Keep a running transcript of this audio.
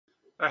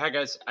All right, hi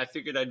guys. I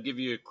figured I'd give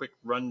you a quick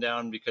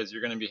rundown because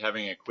you're going to be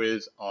having a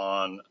quiz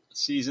on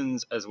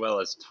seasons as well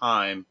as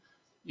time,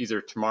 either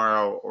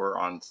tomorrow or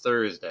on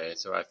Thursday.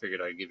 So I figured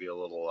I'd give you a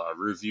little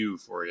review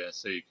for you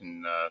so you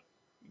can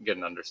get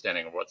an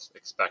understanding of what's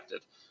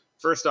expected.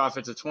 First off,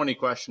 it's a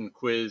 20-question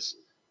quiz,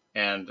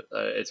 and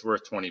it's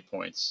worth 20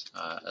 points,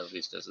 at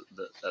least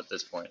at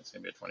this point. It's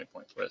going to be a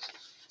 20-point quiz.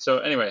 So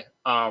anyway,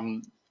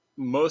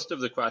 most of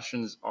the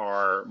questions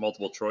are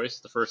multiple choice.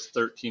 The first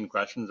 13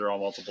 questions are all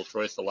multiple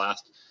choice. The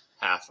last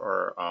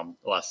the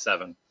last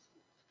 7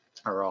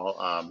 are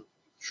all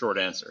short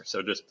answer.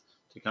 So just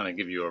to kind of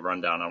give you a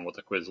rundown on what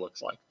the quiz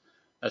looks like.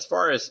 As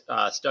far as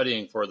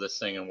studying for this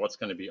thing and what's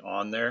going to be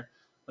on there,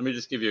 let me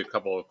just give you a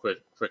couple of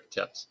quick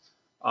tips.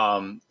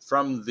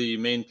 From the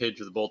main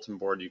page of the bulletin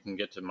board, you can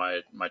get to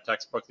my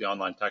textbook, the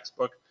online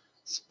textbook.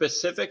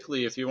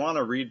 Specifically, if you want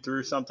to read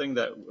through something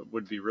that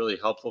would be really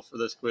helpful for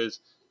this quiz,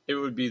 it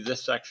would be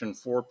this section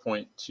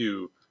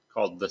 4.2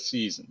 called The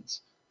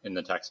Seasons in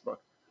the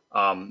textbook.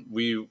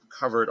 We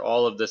covered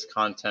all of this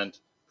content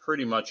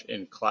pretty much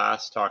in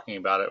class, talking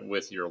about it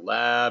with your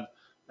lab,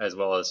 as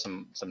well as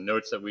some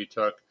notes that we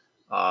took.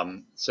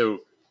 So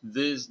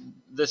this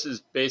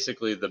is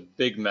basically the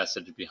big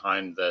message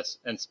behind this,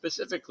 and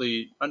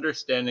specifically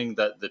understanding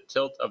that the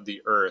tilt of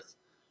the Earth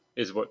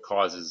is what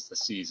causes the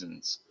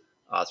seasons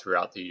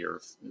throughout the year.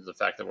 The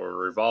fact that we're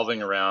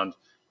revolving around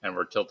and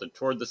we're tilted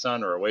toward the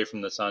sun or away from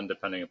the sun,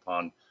 depending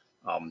upon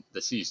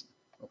the season.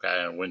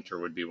 Okay, and winter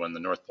would be when the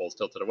North Pole is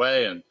tilted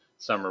away, and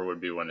summer would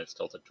be when it's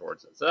tilted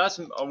towards it. So that's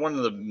one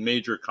of the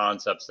major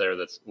concepts there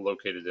that's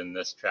located in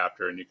this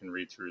chapter, and you can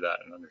read through that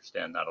and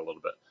understand that a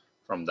little bit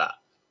from that.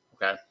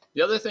 Okay.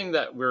 The other thing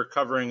that we're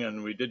covering,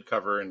 and we did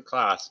cover in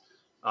class,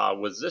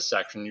 was this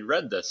section. You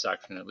read this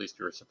section, at least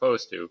you were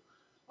supposed to,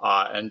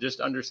 and just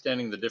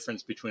understanding the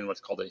difference between what's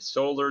called a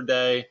solar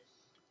day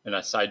and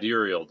a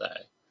sidereal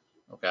day.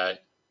 Okay.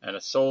 And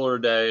a solar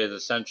day is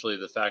essentially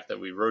the fact that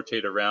we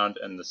rotate around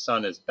and the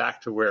sun is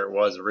back to where it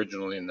was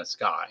originally in the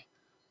sky.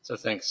 So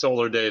think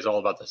solar day is all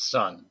about the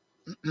sun.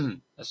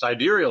 A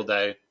sidereal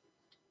day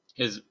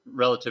is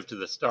relative to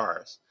the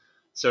stars.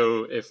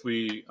 So if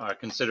we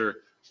consider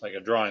like a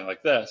drawing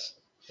like this,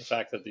 the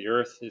fact that the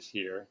Earth is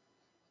here,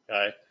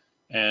 okay,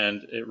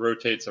 and it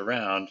rotates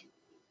around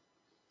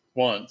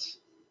once,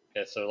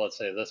 okay, so let's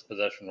say this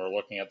position, we're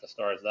looking at the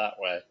stars that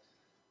way.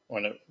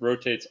 When it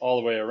rotates all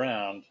the way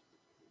around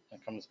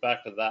and comes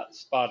back to that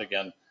spot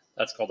again,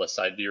 that's called a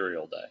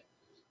sidereal day.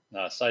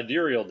 Now, a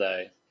sidereal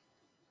day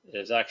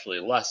is actually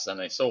less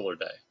than a solar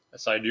day. A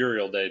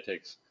sidereal day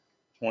takes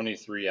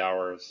 23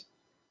 hours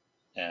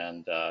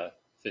and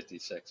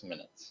 56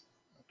 minutes,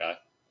 okay?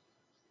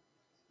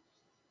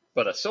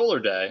 But a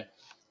solar day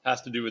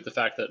has to do with the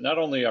fact that not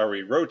only are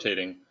we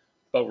rotating,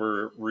 but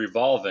we're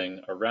revolving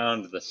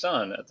around the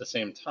sun at the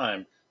same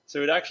time.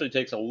 So it actually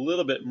takes a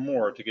little bit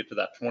more to get to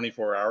that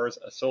 24 hours.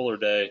 A solar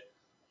day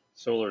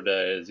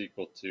is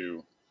equal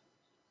to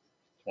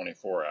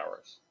 24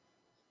 hours,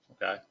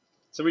 okay?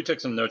 So we took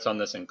some notes on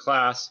this in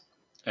class,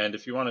 and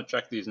if you want to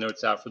check these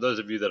notes out, for those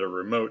of you that are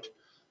remote,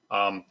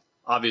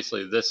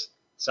 obviously this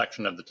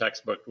section of the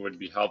textbook would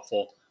be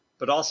helpful,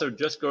 but also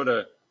just go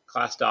to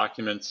class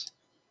documents,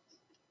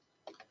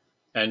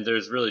 and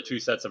there's really 2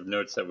 sets of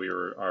notes that we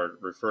are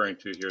referring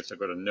to here. So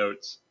go to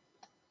notes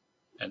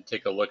and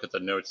take a look at the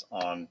notes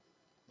on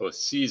both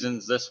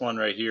seasons, this one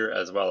right here,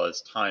 as well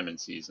as time and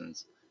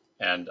seasons.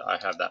 And I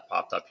have that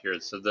popped up here.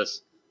 So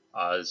this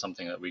is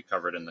something that we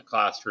covered in the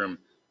classroom.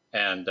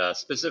 And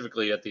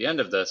specifically at the end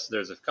of this,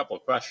 there's a couple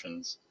of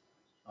questions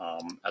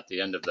at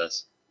the end of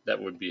this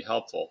that would be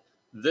helpful.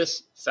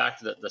 This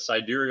fact that the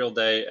sidereal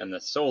day and the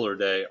solar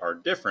day are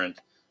different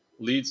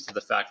leads to the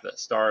fact that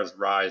stars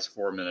rise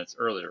 4 minutes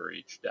earlier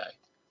each day.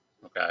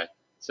 Okay,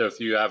 so if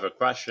you have a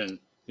question,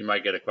 you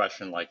might get a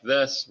question like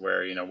this,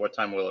 where, you know, what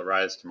time will it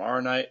rise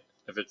tomorrow night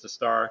if it's a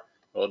star?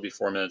 Well, it'll be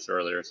 4 minutes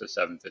earlier, so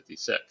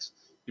 7:56.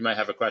 You might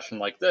have a question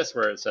like this,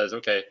 where it says,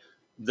 okay,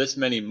 this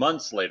many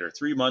months later,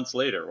 3 months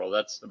later, well,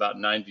 that's about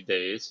 90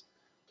 days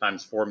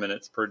times 4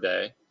 minutes per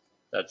day.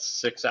 That's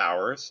 6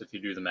 hours if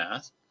you do the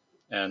math,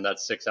 and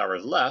that's 6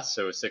 hours less,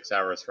 so 6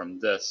 hours from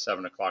this,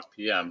 7 o'clock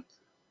p.m.,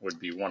 would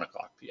be 1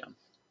 o'clock p.m.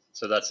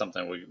 So that's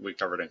something we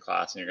covered in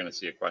class, and you're going to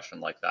see a question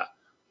like that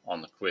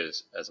on the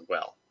quiz as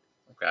well.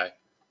 Okay,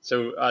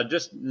 so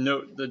just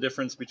note the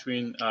difference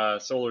between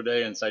solar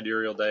day and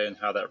sidereal day and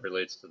how that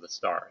relates to the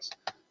stars.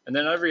 And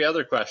then every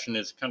other question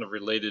is kind of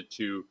related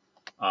to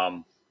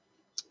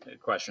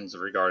questions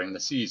regarding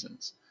the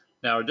seasons.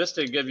 Now, just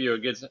to give you a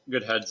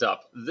good heads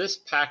up, this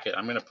packet,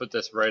 I'm going to put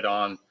this right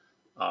on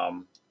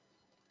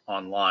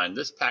online.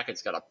 This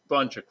packet's got a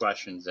bunch of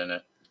questions in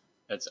it.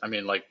 It's, I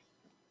mean, like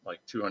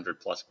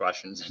 200 plus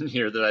questions in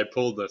here that I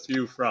pulled a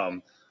few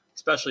from.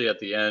 Especially at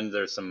the end,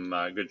 there's some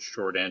good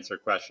short answer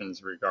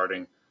questions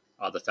regarding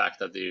the fact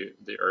that the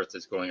Earth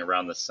is going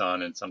around the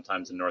sun, and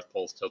sometimes the North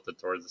Pole is tilted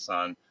towards the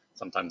sun,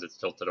 sometimes it's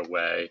tilted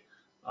away.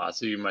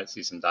 So you might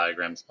see some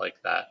diagrams like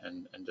that,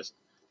 and just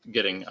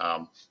getting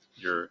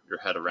your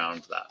head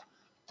around that.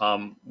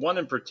 One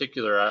in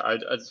particular, I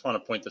just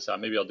want to point this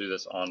out. Maybe I'll do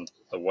this on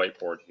the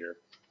whiteboard here.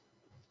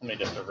 Let me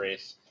just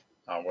erase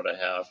what I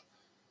have.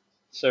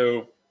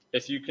 So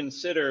if you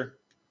consider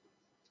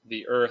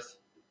the Earth,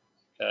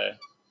 okay,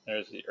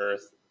 there's the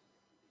Earth,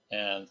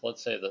 and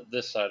let's say that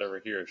this side over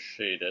here is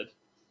shaded,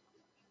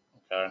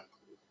 okay,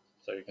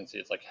 so you can see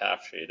it's like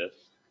half shaded,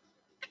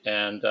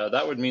 and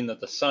that would mean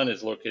that the sun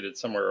is located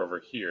somewhere over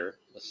here.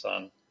 The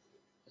sun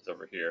is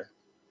over here,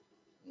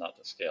 not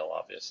to scale,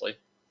 obviously,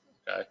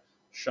 okay,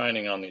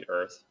 shining on the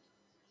Earth,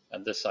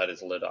 and this side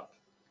is lit up.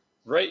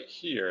 Right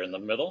here in the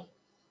middle,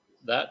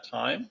 that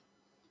time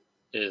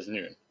is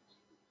noon,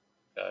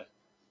 okay,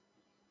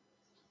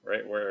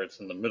 right where it's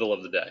in the middle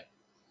of the day.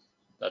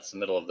 That's the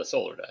middle of the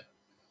solar day.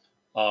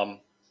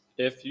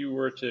 If you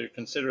were to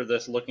consider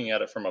this looking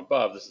at it from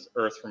above, this is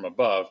Earth from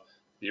above,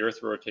 the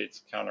Earth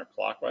rotates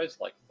counterclockwise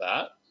like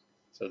that.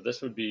 So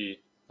this would be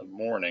the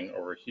morning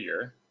over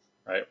here,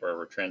 right, where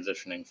we're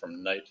transitioning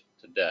from night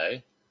to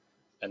day.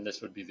 And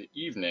this would be the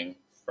evening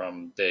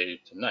from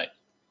day to night.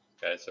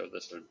 Okay, so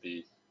this would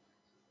be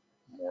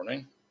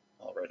morning.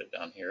 I'll write it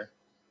down here.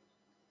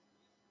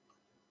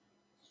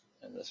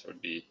 And this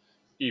would be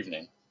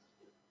evening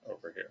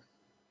over here.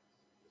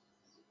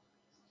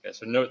 Okay,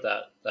 so note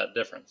that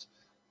difference.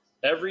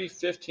 Every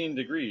 15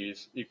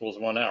 degrees equals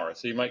 1 hour.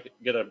 So you might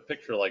get a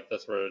picture like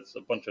this where it's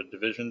a bunch of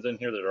divisions in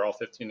here that are all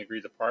 15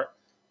 degrees apart.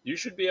 You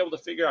should be able to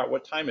figure out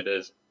what time it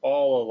is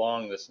all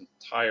along this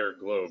entire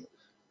globe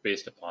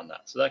based upon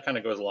that. So that kind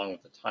of goes along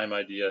with the time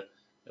idea.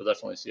 You'll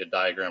definitely see a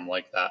diagram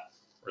like that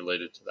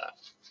related to that.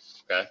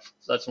 Okay,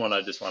 so that's one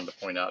I just wanted to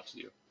point out to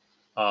you.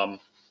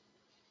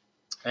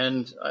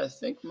 And I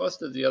think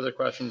most of the other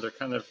questions are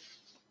kind of,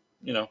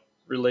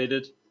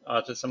 related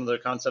to some of the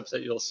concepts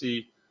that you'll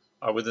see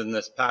within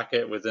this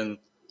packet, within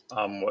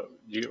what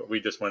we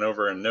just went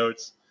over in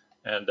notes.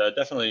 And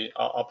definitely,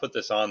 I'll put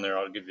this on there.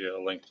 I'll give you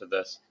a link to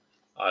this.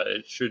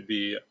 It should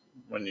be,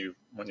 when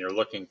you're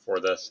looking for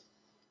this,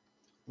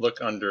 look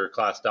under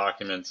class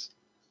documents,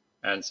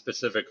 and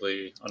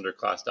specifically under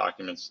class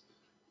documents,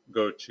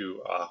 go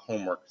to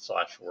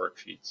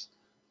homework/worksheets,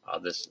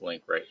 this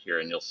link right here,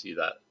 and you'll see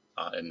that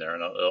in there.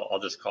 And I'll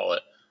just call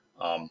it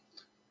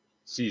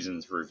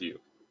seasons review.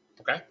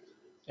 Okay.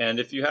 And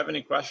if you have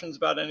any questions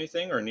about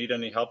anything or need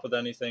any help with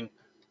anything,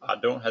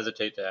 don't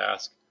hesitate to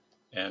ask.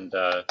 And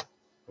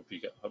hope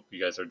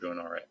you guys are doing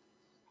all right.